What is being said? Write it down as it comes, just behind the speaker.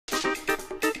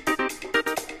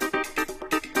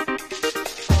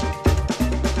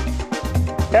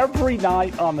Every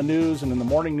night on the news and in the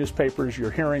morning newspapers,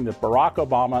 you're hearing that Barack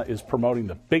Obama is promoting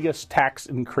the biggest tax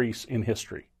increase in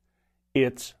history.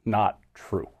 It's not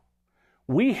true.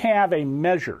 We have a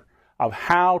measure of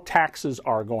how taxes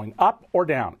are going up or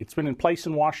down. It's been in place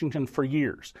in Washington for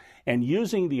years. And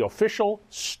using the official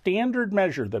standard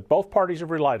measure that both parties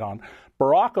have relied on,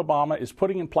 Barack Obama is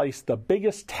putting in place the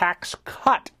biggest tax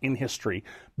cut in history,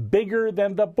 bigger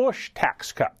than the Bush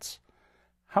tax cuts.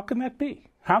 How can that be?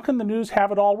 How can the news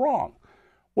have it all wrong?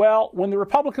 Well, when the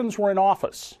Republicans were in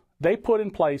office, they put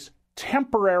in place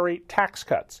temporary tax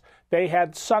cuts. They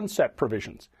had sunset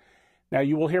provisions. Now,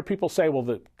 you will hear people say, well,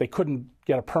 that they couldn't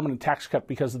get a permanent tax cut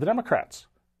because of the Democrats.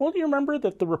 Well, do you remember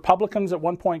that the Republicans at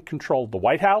one point controlled the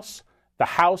White House, the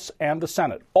House, and the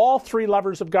Senate, all three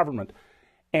levers of government,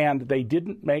 and they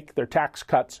didn't make their tax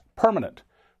cuts permanent,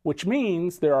 which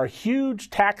means there are huge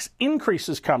tax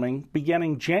increases coming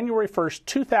beginning January 1st,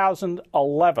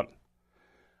 2011.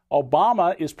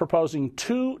 Obama is proposing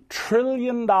 $2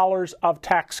 trillion of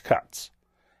tax cuts.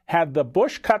 Had the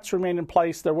Bush cuts remained in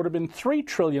place, there would have been $3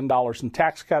 trillion in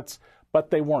tax cuts,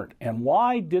 but they weren't. And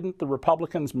why didn't the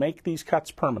Republicans make these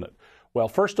cuts permanent? Well,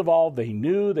 first of all, they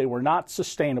knew they were not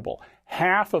sustainable.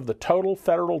 Half of the total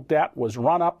federal debt was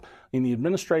run up in the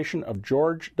administration of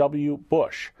George W.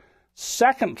 Bush.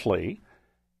 Secondly,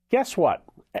 guess what?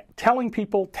 Telling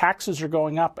people taxes are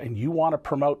going up and you want to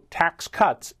promote tax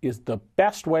cuts is the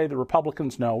best way the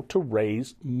Republicans know to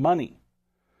raise money.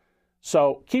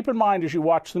 So keep in mind as you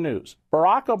watch the news,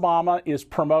 Barack Obama is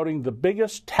promoting the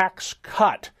biggest tax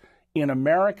cut in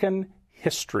American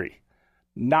history,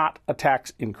 not a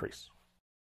tax increase.